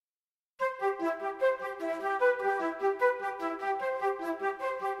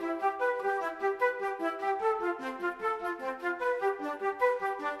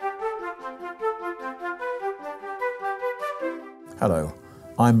Hello,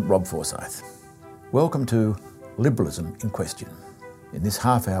 I'm Rob Forsyth. Welcome to Liberalism in Question. In this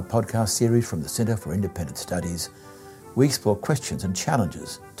half-hour podcast series from the Centre for Independent Studies, we explore questions and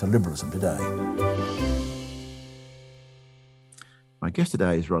challenges to liberalism today. My guest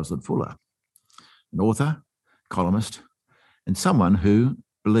today is Roslyn Fuller, an author, columnist, and someone who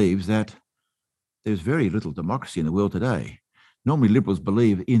believes that there's very little democracy in the world today. Normally, liberals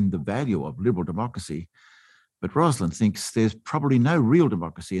believe in the value of liberal democracy, but Roslyn thinks there's probably no real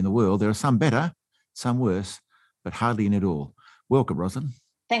democracy in the world. There are some better, some worse, but hardly any at all. Welcome, Roslyn.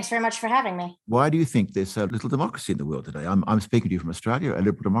 Thanks very much for having me. Why do you think there's so little democracy in the world today? I'm speaking to you from Australia, a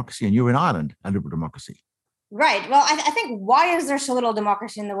liberal democracy, and you're in Ireland, a liberal democracy. Right. Well, I think why is there so little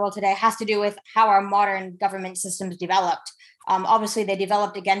democracy in the world today has to do with how our modern government systems developed. Obviously, they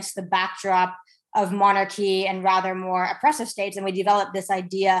developed against the backdrop of monarchy and rather more oppressive states, and we developed this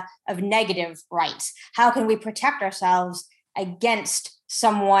idea of negative rights. How can we protect ourselves against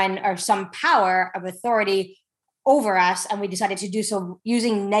someone or some power of authority over us? And we decided to do so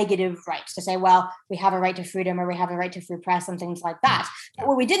using negative rights to say, well, we have a right to freedom or we have a right to free press and things like that. But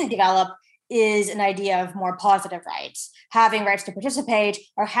what we didn't develop is an idea of more positive rights, having rights to participate,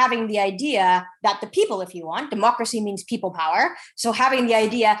 or having the idea that the people, if you want, democracy means people power. So having the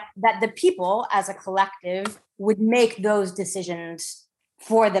idea that the people as a collective would make those decisions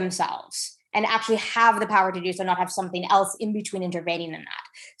for themselves and actually have the power to do so, not have something else in between intervening in that.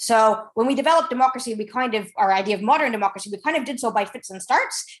 So when we developed democracy, our idea of modern democracy, we kind of did so by fits and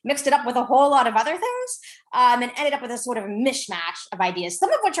starts, mixed it up with a whole lot of other things, and ended up with a sort of mishmash of ideas, some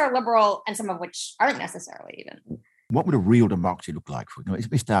of which are liberal and some of which aren't necessarily even. What would a real democracy look like?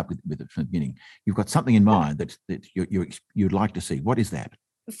 Let me start with it from the beginning. You've got something in mind that you'd like to see. What is that?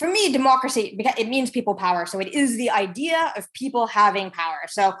 For me, democracy, it means people power. So it is the idea of people having power.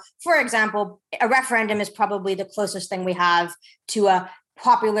 So, for example, a referendum is probably the closest thing we have to a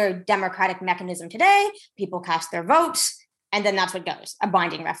popular democratic mechanism today. People cast their votes, and then that's what goes, a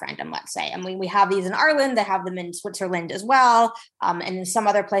binding referendum, let's say. And we have these in Ireland, they have them in Switzerland as well, and in some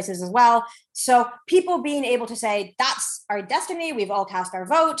other places as well. So people being able to say, that's our destiny, we've all cast our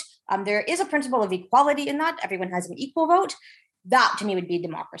vote. There is a principle of equality in that. Everyone has an equal vote. That, to me, would be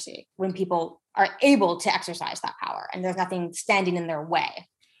democracy, when people are able to exercise that power and there's nothing standing in their way.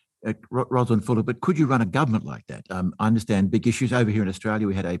 Roslyn Fuller, but could you run a government like that? I understand big issues over here in Australia.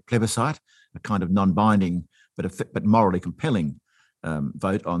 We had a plebiscite, a kind of non-binding but morally compelling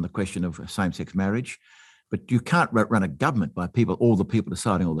vote on the question of same-sex marriage. But you can't run a government by all the people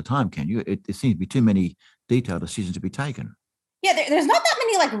deciding all the time, can you? There seems to be too many detailed decisions to be taken. Yeah, there's not that many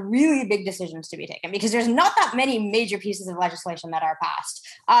really big decisions to be taken because there's not that many major pieces of legislation that are passed.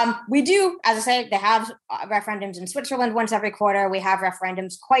 We do, as I say, they have referendums in Switzerland once every quarter. We have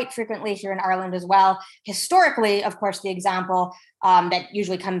referendums quite frequently here in Ireland as well. Historically, of course, the example that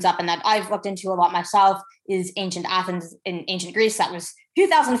usually comes up and that I've looked into a lot myself is ancient Athens in ancient Greece. That was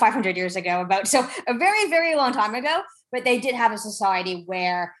 2,500 years ago, so a very, very long time ago. But they did have a society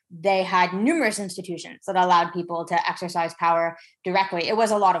where they had numerous institutions that allowed people to exercise power directly. It was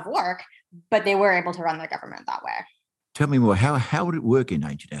a lot of work, but they were able to run their government that way. Tell me more. How would it work in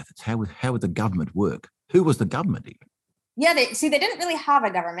ancient Athens? How would the government work? Who was the government even? Yeah, they didn't really have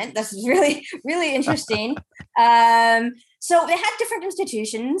a government. This is really, really interesting. So they had different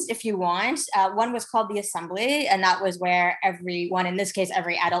institutions, if you want. One was called the Assembly, and that was where everyone, in this case,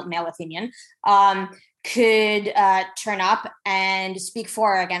 every adult male Athenian, could turn up and speak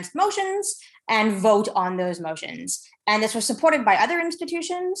for or against motions and vote on those motions. And this was supported by other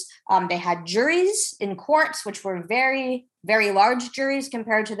institutions. They had juries in courts, which were very, very large juries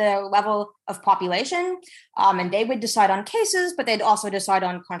compared to the level of population. And they would decide on cases, but they'd also decide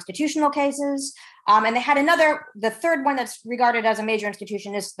on constitutional cases. And they had the third one that's regarded as a major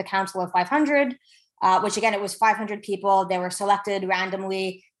institution is the Council of 500, which again, it was 500 people. They were selected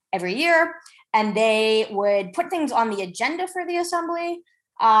randomly every year. And they would put things on the agenda for the assembly,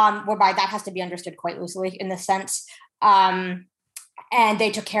 whereby that has to be understood quite loosely in this sense. And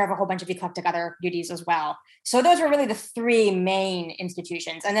they took care of a whole bunch of eclectic other duties as well. So those were really the three main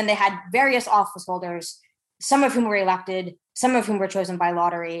institutions. And then they had various office holders, some of whom were elected, some of whom were chosen by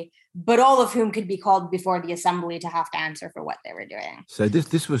lottery, but all of whom could be called before the assembly to have to answer for what they were doing. So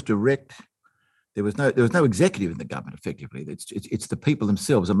this was direct. There was no executive in the government, effectively. It's the people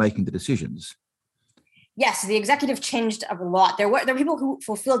themselves are making the decisions. Yes, the executive changed a lot. There were people who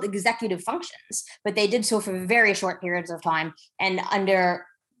fulfilled executive functions, but they did so for very short periods of time and under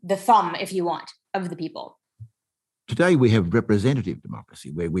the thumb, if you want, of the people. Today we have representative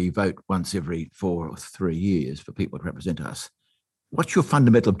democracy, where we vote once every 4 or 3 years for people to represent us. What's your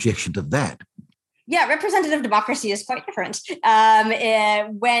fundamental objection to that? Yeah, representative democracy is quite different.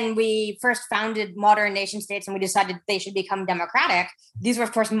 When we first founded modern nation states and we decided they should become democratic, these were,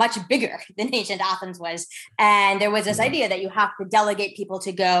 of course, much bigger than ancient Athens was. And there was this idea that you have to delegate people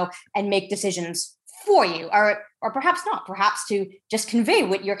to go and make decisions for you, or perhaps not, perhaps to just convey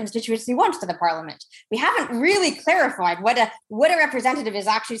what your constituency wants to the parliament. We haven't really clarified what a representative is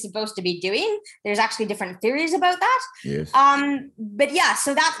actually supposed to be doing. There's actually different theories about that. Yes. But yeah,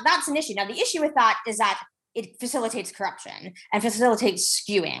 so that's an issue. Now, the issue with that is that it facilitates corruption and facilitates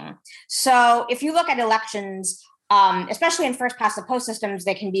skewing. So if you look at elections, especially in first past the post systems,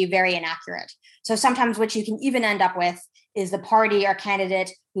 they can be very inaccurate. So sometimes what you can even end up with is the party or candidate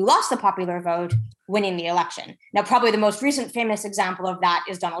who lost the popular vote winning the election. Now, probably the most recent famous example of that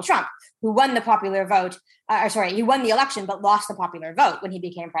is Donald Trump, who won the popular vote, he won the election, but lost the popular vote when he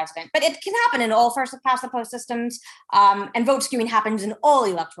became president. But it can happen in all first past the post systems, and vote skewing happens in all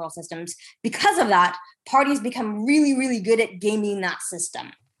electoral systems. Because of that, parties become really, really good at gaming that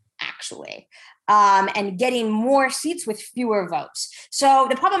system, actually. And getting more seats with fewer votes. So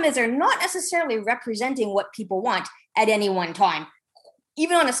the problem is they're not necessarily representing what people want at any one time,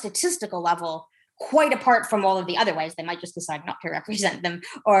 even on a statistical level, quite apart from all of the other ways. They might just decide not to represent them,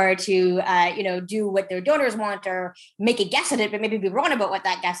 or to do what their donors want, or make a guess at it, but maybe be wrong about what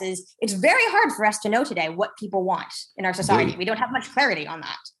that guess is. It's very hard for us to know today what people want in our society. Indeed. We don't have much clarity on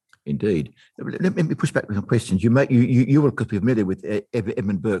that. Indeed. Let me push back with some questions. You will be familiar with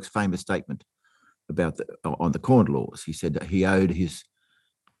Edmund Burke's famous statement about on the Corn Laws. He said that he owed his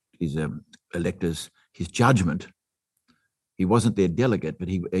electors his judgment. He wasn't their delegate, but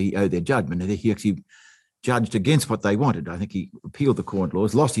he owed their judgment. And he actually judged against what they wanted. I think he appealed the Corn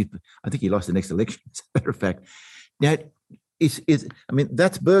Laws, I think he lost the next election, as a matter of fact. Now,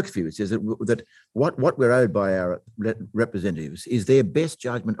 that's Burke's view. It says that what we're owed by our representatives is their best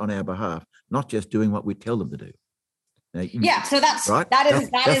judgment on our behalf, not just doing what we tell them to do. Now, so that's right. That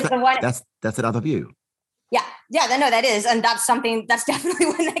is the one. That's another view. Yeah, no, that is, and that's something that's definitely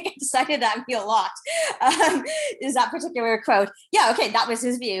one that gets cited at me a lot. Is that particular quote? Yeah, okay, that was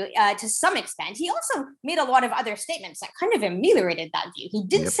his view to some extent. He also made a lot of other statements that kind of ameliorated that view. He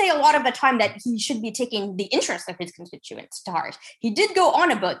did say a lot of the time that he should be taking the interests of his constituents to heart. He did go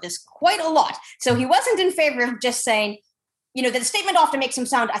on about this quite a lot. So he wasn't in favor of just saying, the statement often makes him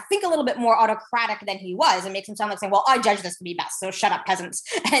sound, I think, a little bit more autocratic than he was. It makes him sound like saying, well, I judge this to be best, so shut up, peasants,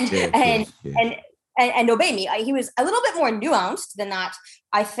 and obey me. He was a little bit more nuanced than that,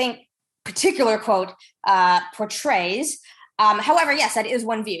 I think, particular quote portrays. However, yes, that is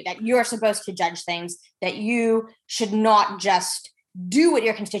one view, that you're supposed to judge things, that you should not just do what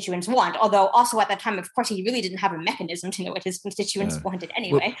your constituents want. Although also at that time, of course, he really didn't have a mechanism to know what his constituents wanted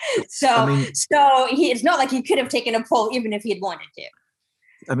anyway. Well, so it's not like he could have taken a poll even if he had wanted to.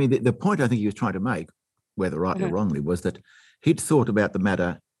 I mean, the point I think he was trying to make, whether rightly or wrongly, was that he'd thought about the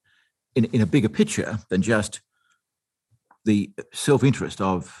matter in a bigger picture than just the self-interest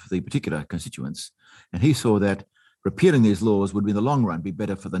of the particular constituents. And he saw that repealing these laws would in the long run be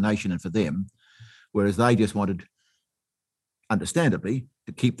better for the nation and for them, whereas they just wanted, understandably,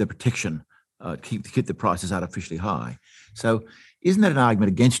 to keep the protection, keep the prices artificially high. So isn't that an argument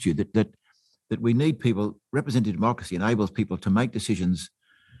against you that we need people, representative democracy enables people to make decisions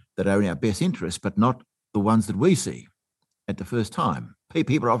that are in our best interest, but not the ones that we see at the first time?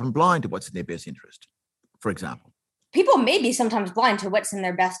 People are often blind to what's in their best interest, for example. People may be sometimes blind to what's in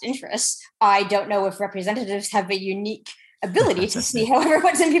their best interests. I don't know if representatives have a unique ability to see, however,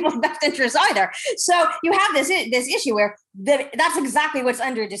 what's in people's best interests either. So you have this issue where that's exactly what's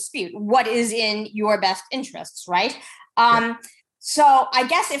under dispute. What is in your best interests, right? So I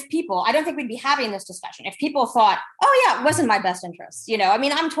guess if people, I don't think we'd be having this discussion if people thought, oh yeah, it wasn't my best interest.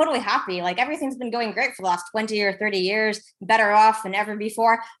 I'm totally happy. Like everything's been going great for the last 20 or 30 years, better off than ever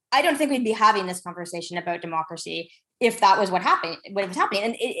before. I don't think we'd be having this conversation about democracy if that was what was happening.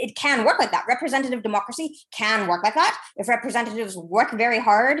 And it can work like that. Representative democracy can work like that. If representatives work very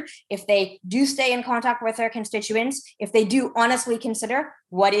hard, if they do stay in contact with their constituents, if they do honestly consider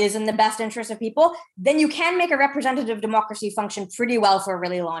what is in the best interest of people, then you can make a representative democracy function pretty well for a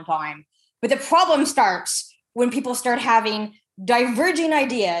really long time. But the problem starts when people start having diverging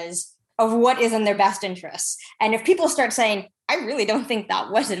ideas of what is in their best interests. And if people start saying, I really don't think that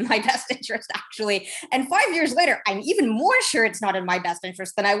was in my best interest, actually. And 5 years later, I'm even more sure it's not in my best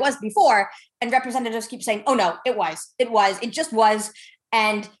interest than I was before. And representatives keep saying, oh, no, it just was,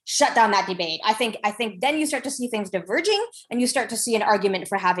 and shut down that debate. I think then you start to see things diverging, and you start to see an argument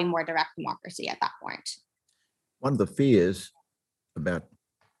for having more direct democracy at that point. One of the fears about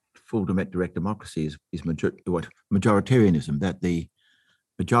full direct democracy is majoritarianism, that the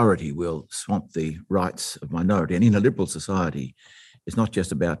majority will swamp the rights of minority. And in a liberal society, it's not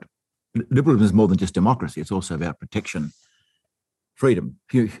just about, liberalism is more than just democracy. It's also about protection, freedom,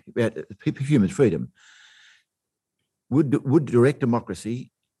 about human freedom. Would direct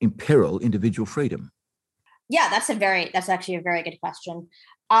democracy imperil individual freedom? Yeah, that's actually a very good question.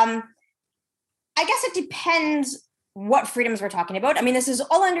 I guess it depends what freedoms we're talking about. I mean, this is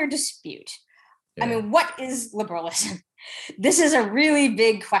all under dispute. Yeah. I mean, what is liberalism? This is a really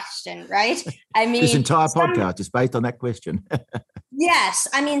big question, right? I mean, this entire podcast is based on that question. Yes.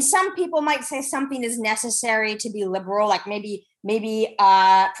 I mean, some people might say something is necessary to be liberal, like maybe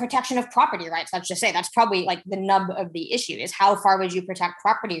protection of property rights. Let's just say that's probably like the nub of the issue is how far would you protect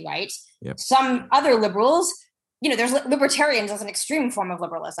property rights? Yep. Some other liberals, there's libertarians as an extreme form of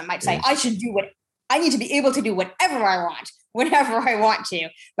liberalism might say, yes, I need to be able to do whatever I want, whenever I want to,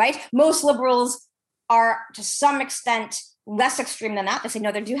 right? Most liberals are to some extent less extreme than that. They say,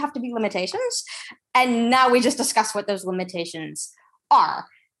 no, there do have to be limitations. And now we just discuss what those limitations are.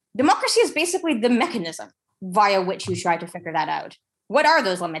 Democracy is basically the mechanism via which you try to figure that out. What are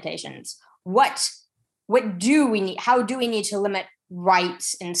those limitations? What do we need? How do we need to limit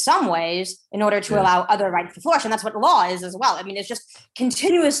rights in some ways in order to allow other rights to flourish? And that's what law is as well. I mean, it's just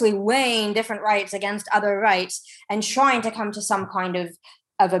continuously weighing different rights against other rights and trying to come to some kind of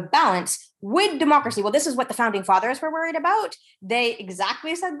a balance. With democracy, well, this is what the founding fathers were worried about. They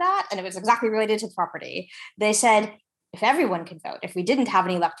exactly said that, and it was exactly related to property. They said, if everyone could vote, if we didn't have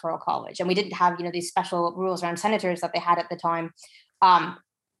an electoral college and we didn't have, these special rules around senators that they had at the time,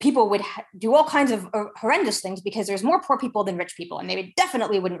 people would do all kinds of horrendous things because there's more poor people than rich people, and they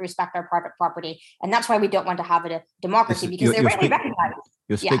definitely wouldn't respect our private property. And that's why we don't want to have a democracy, because they're really recognized.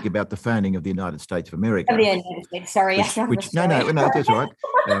 You're speaking about the founding of the United States of America. Of the United States, sorry. No, that's all right.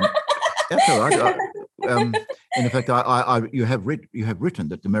 That's all right. In fact, you have written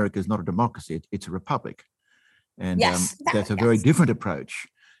that America is not a democracy; it's a republic, and that's a very different approach.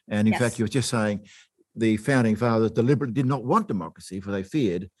 And in fact, you were just saying the founding fathers deliberately did not want democracy, for they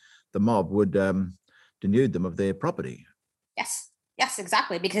feared the mob would denude them of their property. Yes,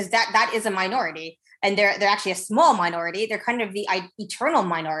 exactly, because that is a minority, and they're actually a small minority. They're kind of the eternal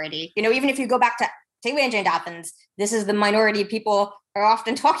minority. Even if you go back to take ancient Athens, this is the minority people are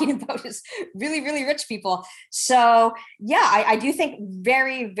often talking about, is really, really rich people. So I do think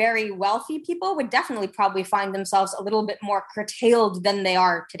very, very wealthy people would definitely probably find themselves a little bit more curtailed than they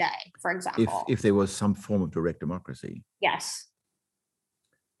are today, for example. If there was some form of direct democracy. Yes.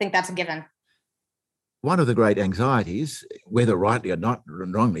 I think that's a given. One of the great anxieties, whether rightly or not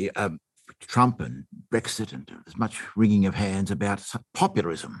wrongly, Trump and Brexit, and there's much wringing of hands about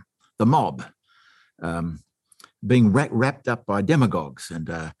populism, the mob, being wrapped up by demagogues and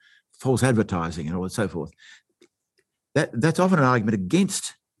false advertising and all and so forth. That's often an argument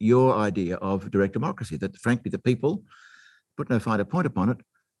against your idea of direct democracy, that frankly the people, put no finer point upon it,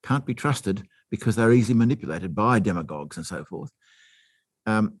 can't be trusted because they're easily manipulated by demagogues and so forth.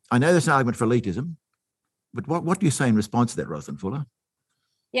 I know there's an argument for elitism, but what do you say in response to that, Roslyn Fuller?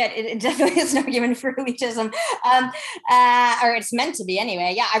 Yeah, it definitely is an argument for elitism, or it's meant to be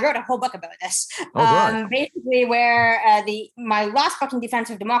anyway. Yeah, I wrote a whole book about this. Right. Basically, where my last book in defense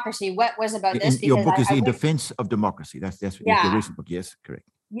of democracy, what was about this? Your book is In Defense of Democracy. That's your recent book. Yes, correct.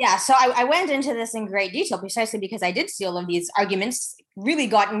 Yeah, so I went into this in great detail precisely because I did see all of these arguments really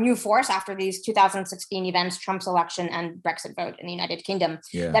got new force after these 2016 events, Trump's election and Brexit vote in the United Kingdom,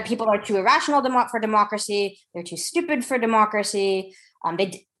 that people are too irrational for democracy, they're too stupid for democracy,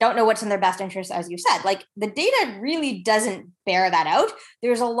 they don't know what's in their best interest, as you said. Like, the data really doesn't bear that out.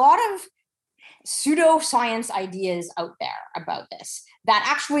 There's a lot of pseudoscience ideas out there about this that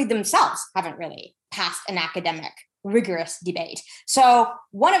actually themselves haven't really passed an academic rigorous debate. So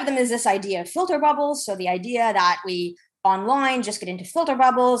one of them is this idea of filter bubbles. So the idea that we online just get into filter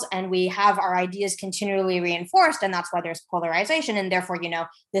bubbles and we have our ideas continually reinforced, and that's why there's polarization, and therefore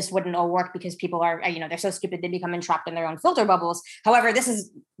this wouldn't all work because people are they're so stupid they become entrapped in their own filter bubbles. However, this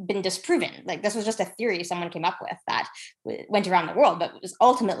has been disproven. Like, this was just a theory someone came up with that went around the world, but was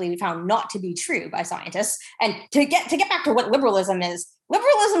ultimately found not to be true by scientists. And to get back to what liberalism is,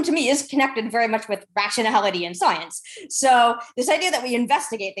 liberalism to me is connected very much with rationality and science. So this idea that we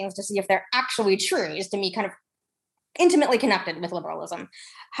investigate things to see if they're actually true is to me kind of intimately connected with liberalism.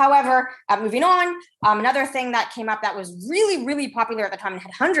 However, moving on, another thing that came up that was really, really popular at the time and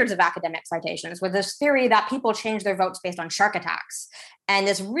had hundreds of academic citations was this theory that people change their votes based on shark attacks. And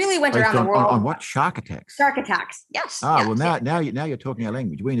this really went Based around the world. On what? Shark attacks? Shark attacks, yes. Ah, yes, well, yes. now you're talking our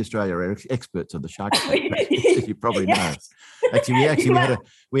language. We in Australia are experts on the shark attack, as you probably know. Actually,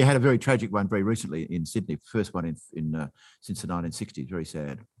 we had a very tragic one very recently in Sydney, first one in since the 1960s. Very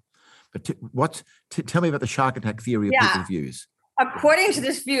sad. But tell me about the shark attack theory of people's views. According to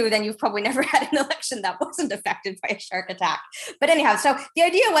this view, then you've probably never had an election that wasn't affected by a shark attack. But anyhow, so the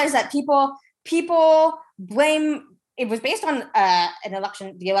idea was that people blame. It was based on the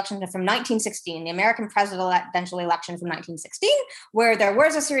election from 1916, the American presidential election from 1916, where there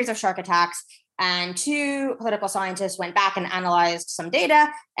was a series of shark attacks, and two political scientists went back and analyzed some data.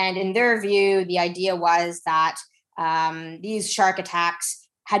 And in their view, the idea was that these shark attacks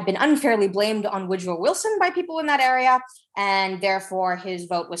had been unfairly blamed on Woodrow Wilson by people in that area, and therefore his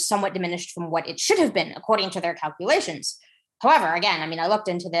vote was somewhat diminished from what it should have been, according to their calculations. However, again, I mean, I looked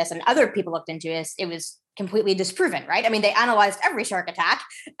into this and other people looked into this. It was completely disproven, right? I mean, they analyzed every shark attack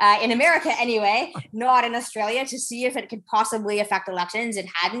in America anyway, not in Australia, to see if it could possibly affect elections. It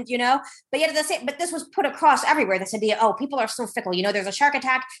hadn't, but yet but this was put across everywhere. This idea, people are so fickle. There's a shark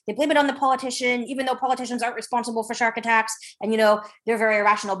attack. They blame it on the politician, even though politicians aren't responsible for shark attacks. And, they're very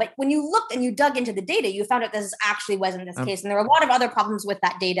irrational. But when you looked and you dug into the data, you found out this actually wasn't this case. And there were a lot of other problems with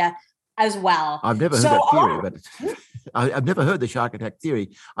that data as well. I've never heard that theory, but I've never heard the shark attack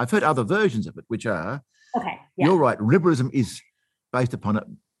theory. I've heard other versions of it, which are, you're right, liberalism is based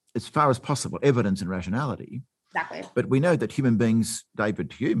upon, as far as possible, evidence and rationality. Exactly. But we know that human beings,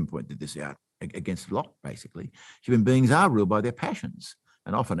 David Hume pointed this out against Locke, basically, human beings are ruled by their passions.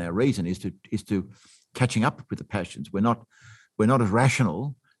 And often our reason is to catching up with the passions. We're not as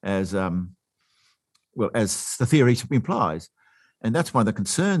rational as as the theory implies. And that's one of the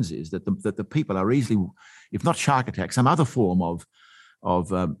concerns, is that the people are easily, if not shark attack, some other form of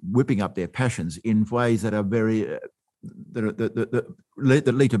whipping up their passions in ways that are very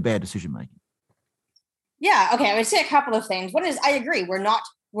that lead to bad decision making. Yeah. Okay. I would say a couple of things. One is, I agree, we're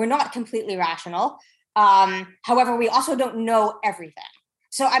not completely rational. However, we also don't know everything.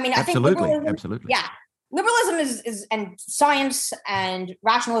 So I mean, I think absolutely. Yeah. Liberalism is and science and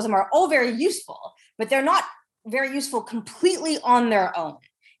rationalism are all very useful, but they're not very useful completely on their own.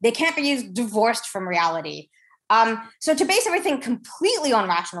 They can't be used divorced from reality. So to base everything completely on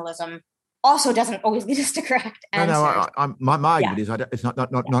rationalism also doesn't always lead us to correct answers. No, my argument is it's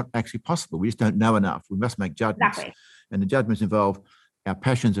not actually possible. We just don't know enough. We must make judgments. Exactly. And the judgments involve our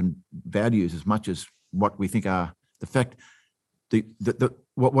passions and values as much as what we think are the fact,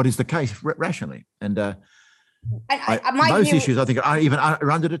 what is the case rationally. And most issues, I think, are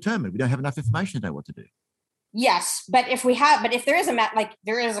underdetermined. We don't have enough information to know what to do. Yes, but if there is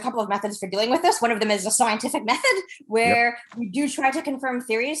there is a couple of methods for dealing with this. One of them is a scientific method where we do try to confirm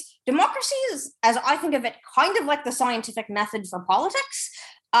theories. Democracy is, as I think of it, kind of like the scientific method for politics.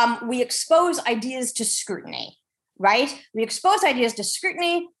 We expose ideas to scrutiny, right? We expose ideas to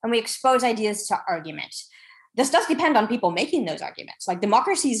scrutiny and we expose ideas to argument. This does depend on people making those arguments. Like,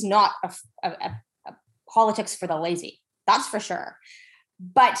 democracy is not a politics for the lazy, that's for sure.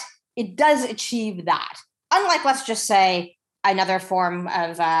 But it does achieve that. Unlike, let's just say, another form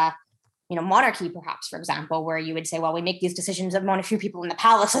of, monarchy, perhaps, for example, where you would say, well, we make these decisions among a few people in the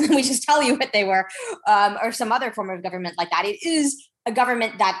palace and then we just tell you what they were, or some other form of government like that. It is a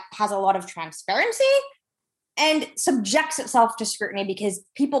government that has a lot of transparency and subjects itself to scrutiny because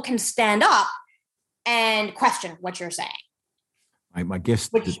people can stand up and question what you're saying. My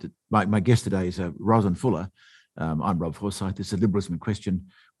guest today is Roslyn Fuller. I'm Rob Forsyth. This is Liberalism in Question.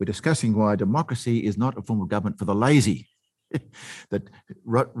 We're discussing why democracy is not a form of government for the lazy. That,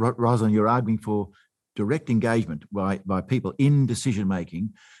 Roslyn, you're arguing for direct engagement by people in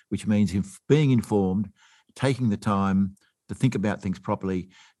decision-making, which means being informed, taking the time to think about things properly,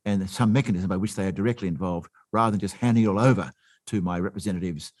 and some mechanism by which they are directly involved, rather than just handing it all over to my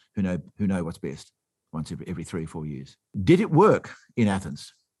representatives who know what's best once every 3 or 4 years. Did it work in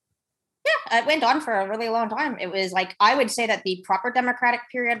Athens? Yeah, it went on for a really long time. It was I would say that the proper democratic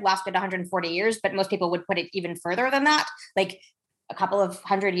period lasted 140 years, but most people would put it even further than that, like a couple of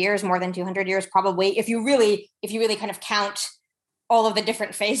 100 years, more than 200 years, probably, if you really kind of count all of the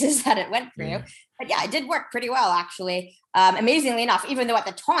different phases that it went through. Yeah. But yeah, it did work pretty well, actually. Amazingly enough, even though at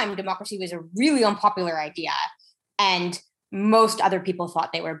the time, democracy was a really unpopular idea and most other people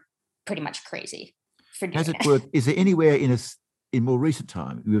thought they were pretty much crazy for doing it. Has it worked? Is there anywhere in more recent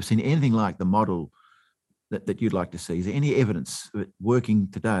time we've seen anything like the model that you'd like to see? Is there any evidence of it working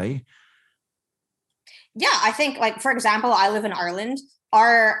today? Yeah, I think, like, for example, I live in Ireland.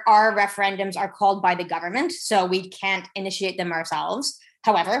 Our referendums are called by the government, so we can't initiate them ourselves.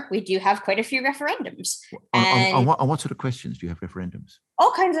 However, we do have quite a few referendums. On what sort of questions do you have referendums?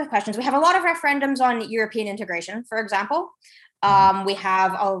 All kinds of questions. We have a lot of referendums on European integration, for example. We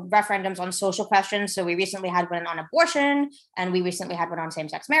have referendums on social questions. So we recently had one on abortion, and we recently had one on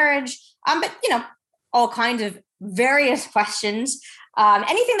same-sex marriage. But, all kinds of various questions.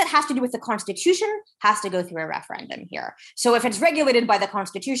 Anything that has to do with the Constitution has to go through a referendum here. So if it's regulated by the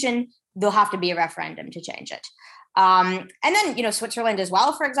Constitution, there'll have to be a referendum to change it. And then, Switzerland as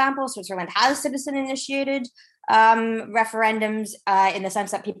well, for example. Switzerland has citizen-initiated referendums in the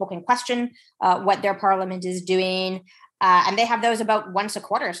sense that people can question what their parliament is doing. And they have those about once a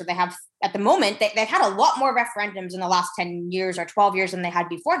quarter. So they have, at the moment, they've had a lot more referendums in the last 10 years or 12 years than they had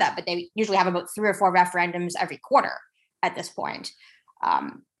before that. But they usually have about 3 or 4 referendums every quarter at this point.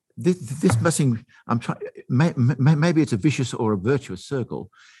 This must seem, maybe it's a vicious or a virtuous circle.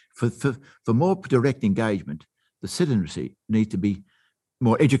 For more direct engagement, the citizenry needs to be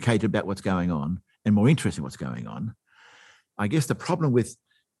more educated about what's going on and more interested in what's going on. I guess the problem with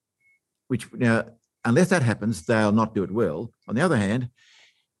which now, unless that happens, they'll not do it well. On the other hand,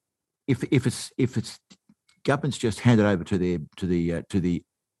 if it's governments just hand it over to the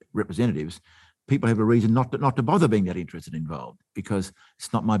representatives, people have a reason not to bother being that interested and involved because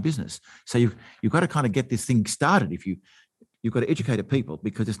it's not my business. So you've got to kind of get this thing started. You've got to educate the people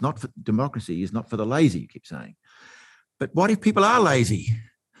because it's not for democracy is not for the lazy. You keep saying, but what if people are lazy?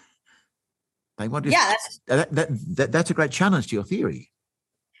 They want to. Yeah, that's a great challenge to your theory.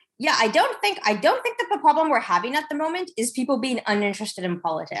 Yeah, I don't think that the problem we're having at the moment is people being uninterested in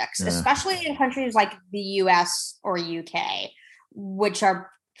politics, especially in countries like the US or UK, which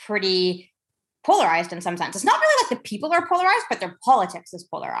are pretty polarized in some sense. It's not really like the people are polarized, but their politics is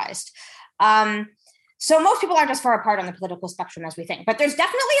polarized. So most people aren't as far apart on the political spectrum as we think, but there's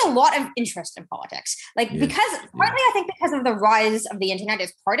definitely a lot of interest in politics. Partly I think because of the rise of the internet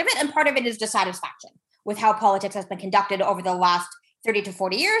is part of it, and part of it is dissatisfaction with how politics has been conducted over the last 30 to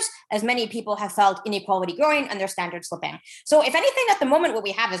 40 years, as many people have felt inequality growing and their standards slipping. So if anything, at the moment, what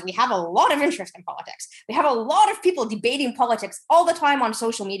we have is we have a lot of interest in politics. We have a lot of people debating politics all the time on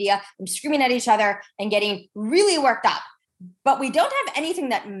social media and screaming at each other and getting really worked up. But we don't have anything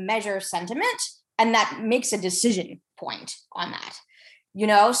that measures sentiment and that makes a decision point on that.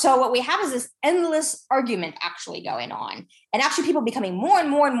 So what we have is this endless argument actually going on, and actually people becoming more and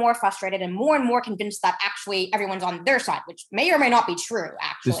more frustrated and more convinced that actually everyone's on their side, which may or may not be true,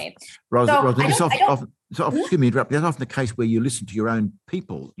 actually. Excuse me, interrupt. That's often the case where you listen to your own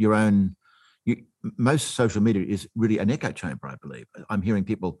people, most social media is really an echo chamber, I believe. I'm hearing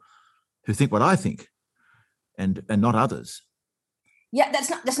people who think what I think and not others. Yeah,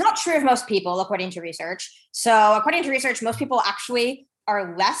 that's not true of most people, according to research. So according to research, most people actually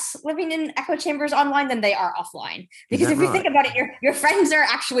are less living in echo chambers online than they are offline. Because if you think about it, your friends are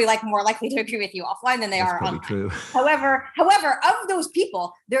actually more likely to agree with you offline than they are online. True. However, of those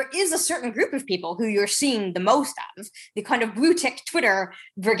people, there is a certain group of people who you're seeing the most of, the kind of blue tick Twitter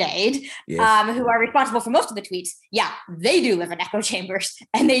brigade, yes. Who are responsible for most of the tweets. Yeah, they do live in echo chambers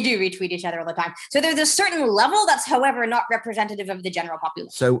and they do retweet each other all the time. So there's a certain level that's, however, not representative of the general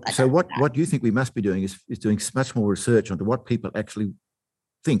population. So what you think we must be doing is doing much more research onto what people actually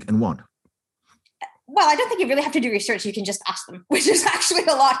think and want. Well, I don't think you really have to do research. You can just ask them, which is actually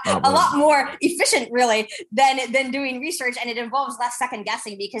a lot more efficient, really, than doing research. And it involves less second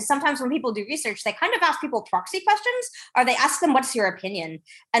guessing, because sometimes when people do research, they kind of ask people proxy questions, or they ask them, what's your opinion?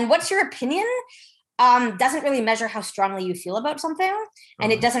 And what's your opinion doesn't really measure how strongly you feel about something.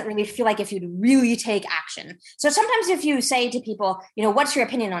 And it doesn't really feel like if you'd really take action. So sometimes if you say to people, what's your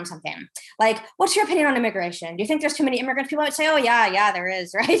opinion on something? Like, what's your opinion on immigration? Do you think there's too many immigrants? People might say, oh, yeah, there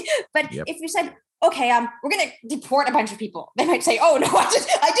is, right? But if you said, okay, we're going to deport a bunch of people, they might say, oh, no,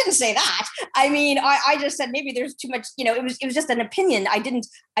 I didn't say that. I mean, I just said maybe there's too much, it was just an opinion. I didn't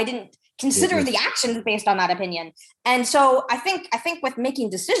consider the actions based on that opinion. And so I think with making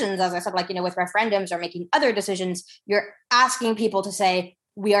decisions, as I said, with referendums or making other decisions, you're asking people to say,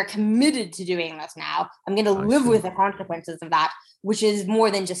 we are committed to doing this now. I'm going to live with the consequences of that, which is more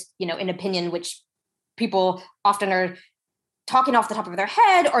than just, an opinion, which people often are talking off the top of their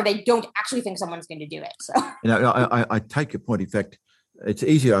head, or they don't actually think someone's going to do it. So, I take your point. In fact, it's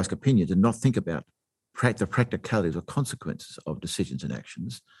easy to ask opinions and not think about the practicalities or consequences of decisions and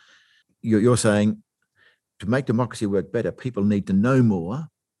actions. You're saying to make democracy work better, people need to know more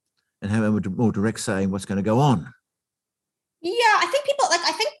and have a more direct say in what's going to go on. Yeah, I think people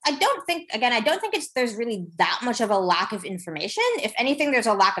I don't think there's really that much of a lack of information. If anything, there's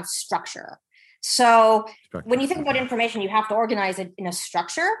a lack of structure. So Structure. when you think about information, you have to organize it in a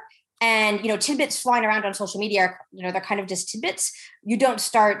structure. And, tidbits flying around on social media are, they're kind of just tidbits. You don't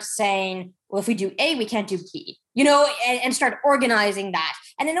start saying, well, if we do A, we can't do B, and start organizing that.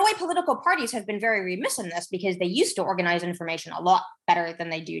 And in a way, political parties have been very remiss in this because they used to organize information a lot better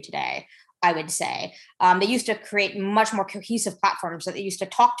than they do today, I would say. They used to create much more cohesive platforms that they used to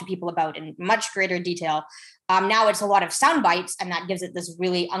talk to people about in much greater detail. Now it's a lot of sound bites, and that gives it this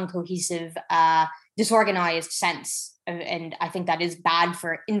really uncohesive, disorganized sense. And I think that is bad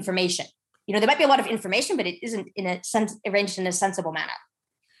for information. There might be a lot of information, but it isn't in a sense arranged in a sensible manner.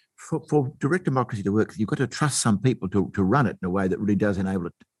 For direct democracy to work, you've got to trust some people to run it in a way that really does enable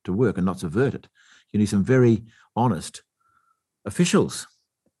it to work and not subvert it. You need some very honest officials.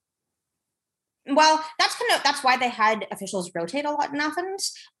 Well, that's why they had officials rotate a lot in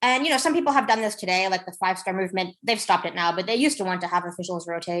Athens. And, some people have done this today, like the 5-star movement. They've stopped it now, but they used to want to have officials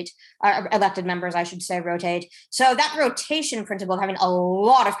rotate, elected members, I should say, rotate. So that rotation principle of having a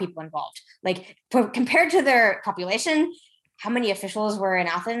lot of people involved, like compared to their population, how many officials were in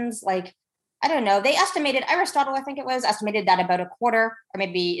Athens? Like, I don't know. They estimated, Aristotle, I think it was, estimated that about a quarter, or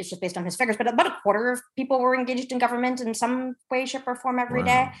maybe it's just based on his figures, but about a quarter of people were engaged in government in some way, shape, or form every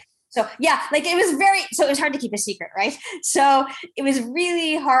day. So yeah, it was hard to keep a secret, right? So it was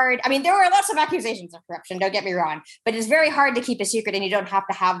really hard. I mean, there were lots of accusations of corruption, don't get me wrong, but it's very hard to keep a secret, and you don't have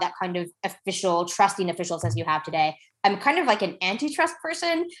to have that kind of trusting officials as you have today. I'm kind of like an antitrust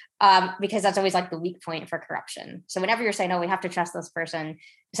person because that's always like the weak point for corruption. So whenever you're saying, oh, we have to trust this person,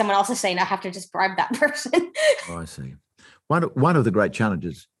 someone else is saying, I have to just bribe that person. Oh, I see. One of the great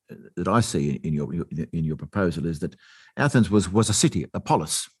challenges that I see in your proposal is that Athens was a city, a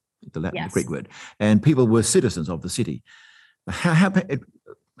polis, the Latin, the Greek word, and people were citizens of the city. How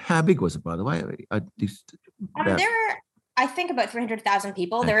big was it, by the way? There were, I think, about 300,000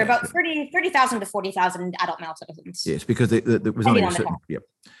 people. Okay. There were about 30,000 to 40,000 adult male citizens. Yes, because there was only a certain. Yep.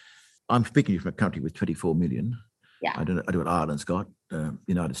 I'm speaking from a country with 24 million. Yeah. I don't know what Ireland's got.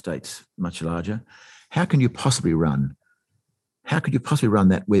 United States, much larger. How could you possibly run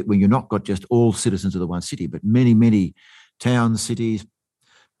that when you're not got just all citizens of the one city, but many, many towns, cities,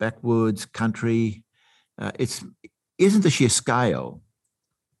 backwoods, country? Isn't the sheer scale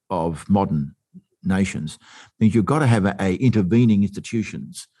of modern nations means you've got to have a intervening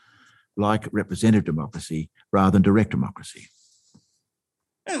institutions like representative democracy rather than direct democracy?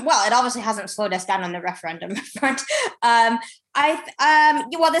 Well, it obviously hasn't slowed us down on the referendum front.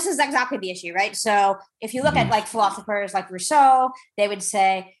 Well, this is exactly the issue, right? So if you look at like philosophers like Rousseau, they would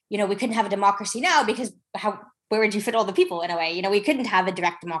say, we couldn't have a democracy now because where would you fit all the people in a way? We couldn't have a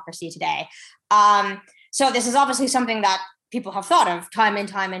direct democracy today. So this is obviously something that people have thought of time and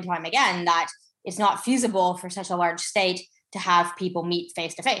time and time again, that it's not feasible for such a large state to have people meet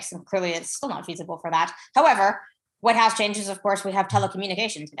face to face. And clearly it's still not feasible for that. However, what has changed is, of course, we have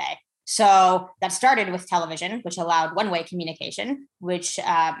telecommunication today. So that started with television, which allowed one-way communication, which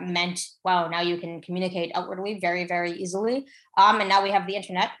meant, well, now you can communicate outwardly very, very easily. And now we have the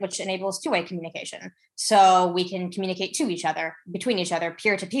internet, which enables two-way communication. So we can communicate to each other, between each other,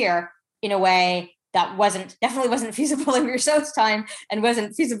 peer-to-peer, in a way that definitely wasn't feasible in Rousseau's time and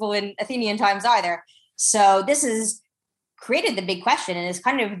wasn't feasible in Athenian times either. So this is created the big question, and is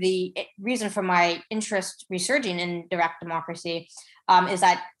kind of the reason for my interest resurging in direct democracy, is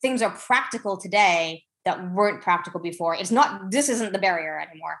that things are practical today that weren't practical before. This isn't the barrier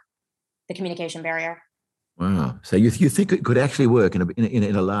anymore, the communication barrier. Wow. So you think it could actually work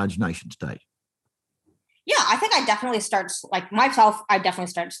in a large nation state? Yeah, I think I definitely start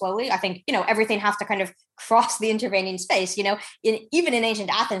slowly. I think, everything has to kind of cross the intervening space. Even in ancient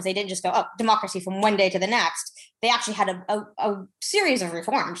Athens, they didn't just go, democracy from one day to the next. They actually had a series of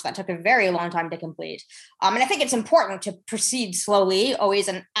reforms that took a very long time to complete. And I think it's important to proceed slowly always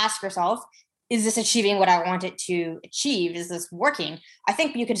and ask yourself, is this achieving what I want it to achieve? Is this working? I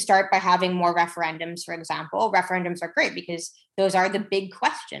think you could start by having more referendums, for example. Referendums are great because those are the big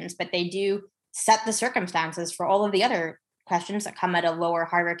questions, but they do set the circumstances for all of the other questions that come at a lower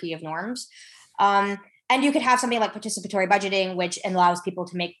hierarchy of norms. And you could have something like participatory budgeting, which allows people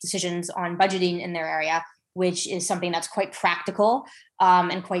to make decisions on budgeting in their area, which is something that's quite practical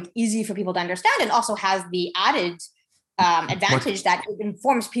and quite easy for people to understand, and also has the added advantage that it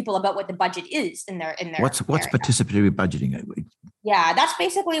informs people about what the budget is in their What's participatory budgeting? Yeah, that's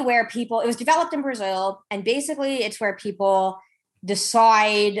basically where it was developed in Brazil, and basically it's where people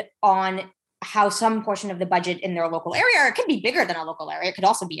decide on how some portion of the budget in their local area, or it could be bigger than a local area, it could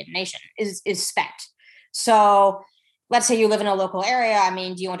also be a nation, is spent. So let's say you live in a local area. I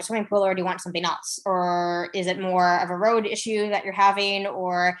mean, do you want a swimming pool or do you want something else? Or is it more of a road issue that you're having?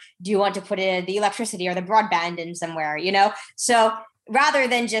 Or do you want to put in the electricity or the broadband in somewhere, So rather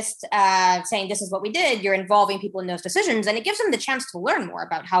than just saying this is what we did, you're involving people in those decisions, and it gives them the chance to learn more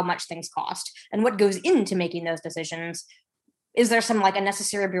about how much things cost and what goes into making those decisions. Is there some like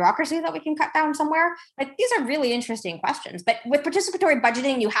unnecessary bureaucracy that we can cut down somewhere? Like, these are really interesting questions. But with participatory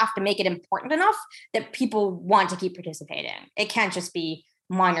budgeting, you have to make it important enough that people want to keep participating. It can't just be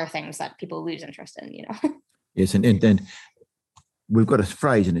minor things that people lose interest in, Yes, and we've got a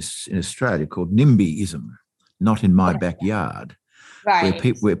phrase in Australia called NIMBYism, not in my backyard,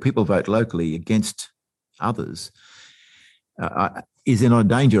 Right. where people vote locally against others. Is in a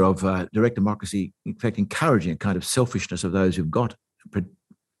danger of direct democracy, in fact, encouraging a kind of selfishness of those who've got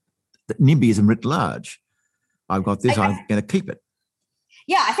NIMBYism writ large. I've got this, I'm going to keep it.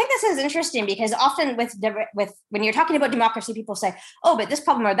 Yeah, I think this is interesting because often with when you're talking about democracy, people say, oh, but this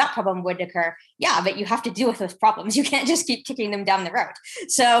problem or that problem would occur. Yeah, but you have to deal with those problems. You can't just keep kicking them down the road.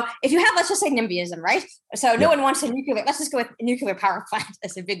 So if you have, let's just say NIMBYism, right? So no one wants a nuclear, let's just go with a nuclear power plant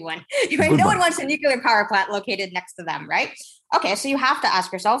as a big one. Right? No one wants a nuclear power plant located next to them, right? Okay, so you have to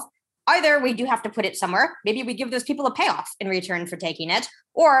ask yourself, either we do have to put it somewhere, maybe we give those people a payoff in return for taking it,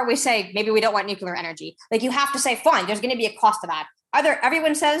 or we say, maybe we don't want nuclear energy. Like, you have to say, fine, there's going to be a cost to that. Either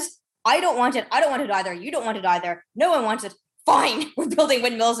everyone says, I don't want it either, you don't want it either, no one wants it, fine, we're building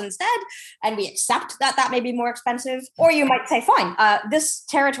windmills instead, and we accept that that may be more expensive. Or you might say, fine, this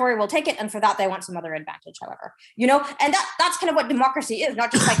territory will take it, and for that they want some other advantage, however. And that's kind of what democracy is,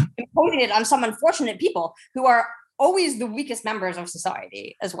 not just like imposing it on some unfortunate people who are always the weakest members of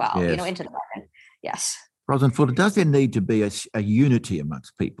society as well, yes. Into the bargain. Yes. Roslyn Fuller, does there need to be a unity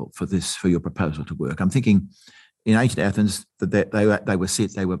amongst people for your proposal to work? I'm thinking in ancient Athens that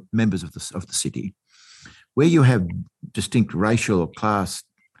they were members of the city, where you have distinct racial or class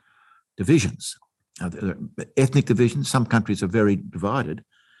divisions, ethnic divisions. Some countries are very divided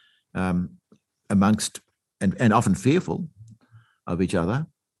amongst and often fearful of each other.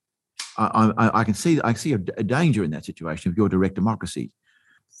 I see a danger in that situation of your direct democracy.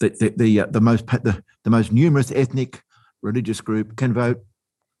 The most numerous ethnic religious group can vote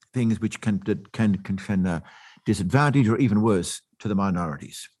things which can disadvantage or even worse to the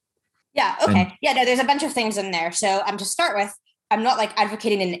minorities. Yeah. Okay. No, there's a bunch of things in there. So to start with, I'm not like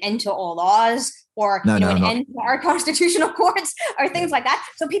advocating an end to all laws or an end to our constitutional courts or things like that.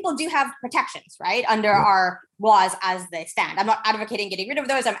 So people do have protections, right, under our laws as they stand. I'm not advocating getting rid of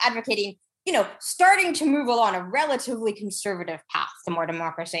those. I'm advocating, starting to move along a relatively conservative path to more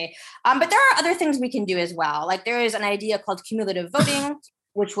democracy. But there are other things we can do as well. Like, there is an idea called cumulative voting,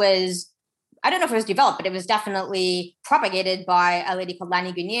 which was, I don't know if it was developed, but it was definitely propagated by a lady called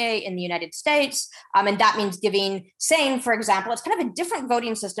Lani Guinier in the United States. And that means saying, for example, it's kind of a different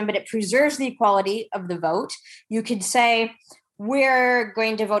voting system, but it preserves the equality of the vote. You could say, we're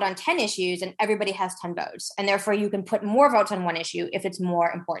going to vote on 10 issues and everybody has 10 votes. And therefore you can put more votes on one issue if it's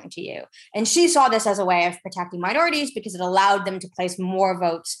more important to you. And she saw this as a way of protecting minorities because it allowed them to place more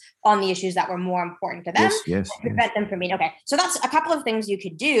votes on the issues that were more important to them. Yes. Prevent them from being, okay. So that's a couple of things you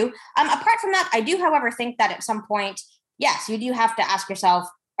could do. Apart from that, I do, however, think that at some point, yes, you do have to ask yourself,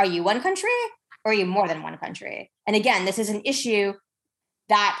 are you one country or are you more than one country? And again, this is an issue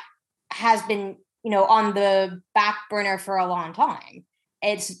that has been on the back burner for a long time.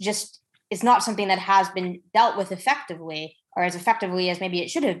 It's not something that has been dealt with effectively or as effectively as maybe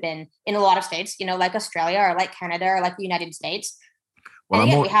it should have been in a lot of states, like Australia or like Canada or like the United States.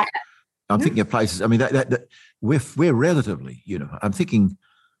 Well, I'm thinking of places. I mean, that we're relatively, I'm thinking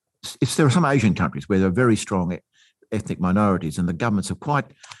there are some Asian countries where there are very strong ethnic minorities and the governments are quite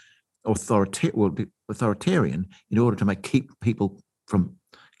authoritarian in order to keep the people from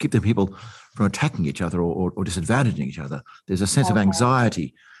attacking each other or disadvantaging each other. There's a sense of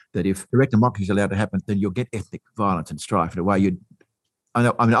anxiety that if direct democracy is allowed to happen, then you'll get ethnic violence and strife in a way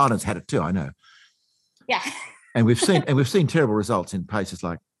Ireland's had it too, I know. Yeah. And we've seen terrible results in places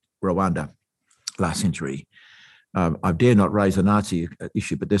like Rwanda last century. I dare not raise the Nazi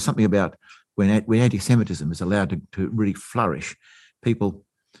issue, but there's something about when anti-Semitism is allowed to really flourish, people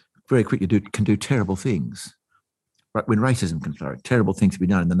very quickly can do terrible things. Right, when racism can flourish, terrible things can be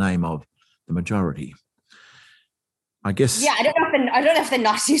done in the name of the majority. I guess. Yeah, I don't know if the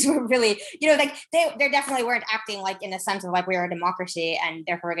Nazis were really, like they definitely weren't acting like in a sense of like we are a democracy and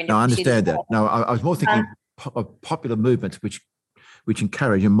therefore we're going to. No, I understand that. No, I was more thinking of popular movements which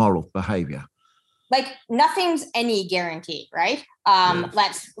encourage immoral behavior. Like, nothing's any guarantee, right?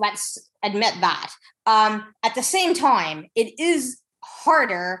 Yes. Let's admit that. At the same time, it is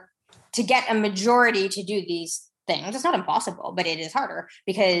harder to get a majority to do these things. It's not impossible, but it is harder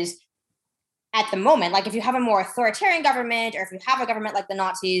because at the moment, like if you have a more authoritarian government or if you have a government like the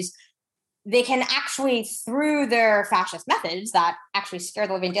Nazis, they can actually, through their fascist methods that actually scare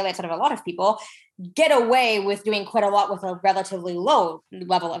the living daylights out of a lot of people, get away with doing quite a lot with a relatively low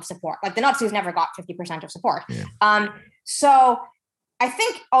level of support. Like the Nazis never got 50% of support. Yeah. So I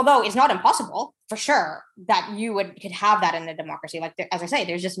think, although it's not impossible for sure that you could have that in a democracy, like as I say,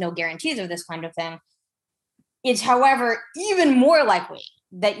 there's just no guarantees of this kind of thing. It's, however, even more likely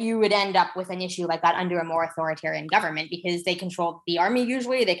that you would end up with an issue like that under a more authoritarian government, because they control the army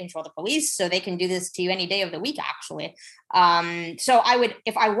usually, they control the police, so they can do this to you any day of the week, actually. So I would,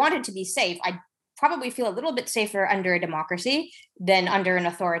 if I wanted to be safe, I'd probably feel a little bit safer under a democracy than under an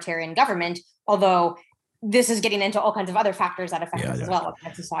authoritarian government, although this is getting into all kinds of other factors that affect us as well, what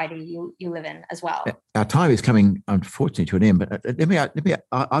kind of society you live in as well. Our time is coming, unfortunately, to an end, but let me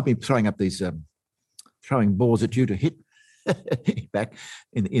I've been throwing up these, throwing balls at you to hit back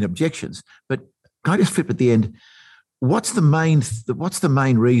in objections. But can I just flip at the end? What's the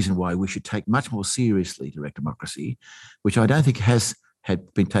main reason why we should take much more seriously direct democracy, which I don't think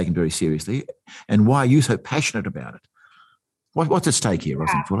had been taken very seriously, and why are you so passionate about it? What's at stake here,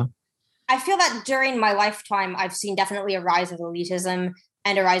 Roslyn Fuller? I feel that during my lifetime, I've seen definitely a rise of elitism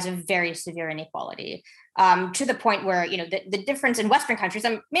and a rise of very severe inequality, to the point where, the difference in Western countries,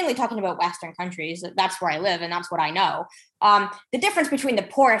 I'm mainly talking about Western countries, that's where I live and that's what I know. The difference between the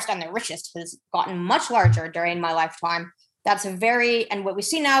poorest and the richest has gotten much larger during my lifetime. And what we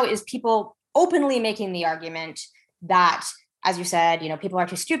see now is people openly making the argument that, as you said, people are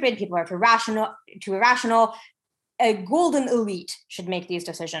too stupid, people are too irrational. A golden elite should make these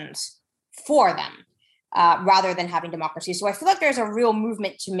decisions for them, rather than having democracy. So I feel like there's a real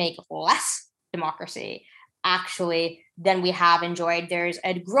movement to make less democracy, actually, than we have enjoyed. There's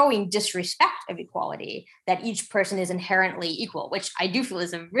a growing disrespect of equality, that each person is inherently equal, which I do feel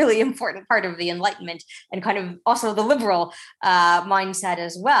is a really important part of the Enlightenment and kind of also the liberal mindset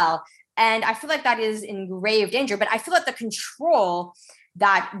as well. And I feel like that is in grave danger. But I feel like the control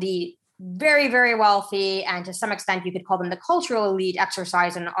that the very, very wealthy, and to some extent you could call them the cultural elite,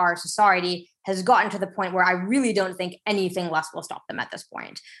 exercise in our society has gotten to the point where I really don't think anything less will stop them at this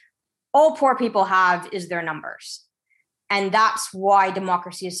point. All poor people have is their numbers. And that's why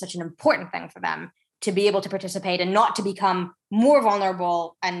democracy is such an important thing for them, to be able to participate and not to become more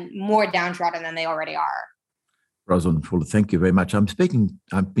vulnerable and more downtrodden than they already are. Roslyn Fuller, thank you very much. I've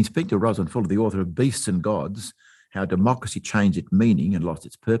been speaking to Roslyn Fuller, the author of Beasts and Gods: How Democracy Changed Its Meaning and Lost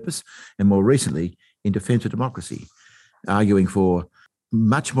Its Purpose, and more recently, In Defense of Democracy, arguing for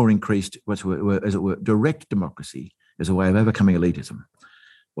much more increased, as it were, direct democracy as a way of overcoming elitism.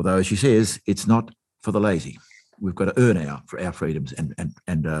 Although, as she says, it's not for the lazy. We've got to earn our freedoms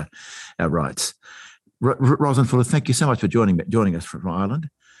and our rights. Roslyn Fuller, thank you so much for joining us from Ireland.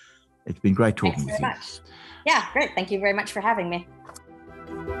 It's been great talking with you. Thanks very much. Yeah, great. Thank you very much for having me.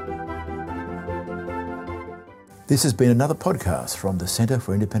 This has been another podcast from the Centre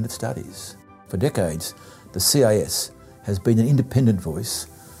for Independent Studies. For decades, the CIS has been an independent voice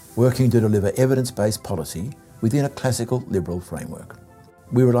working to deliver evidence-based policy within a classical liberal framework.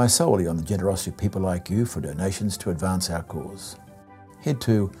 We rely solely on the generosity of people like you for donations to advance our cause. Head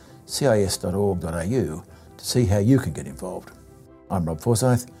to cis.org.au to see how you can get involved. I'm Rob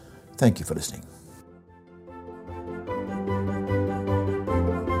Forsyth. Thank you for listening.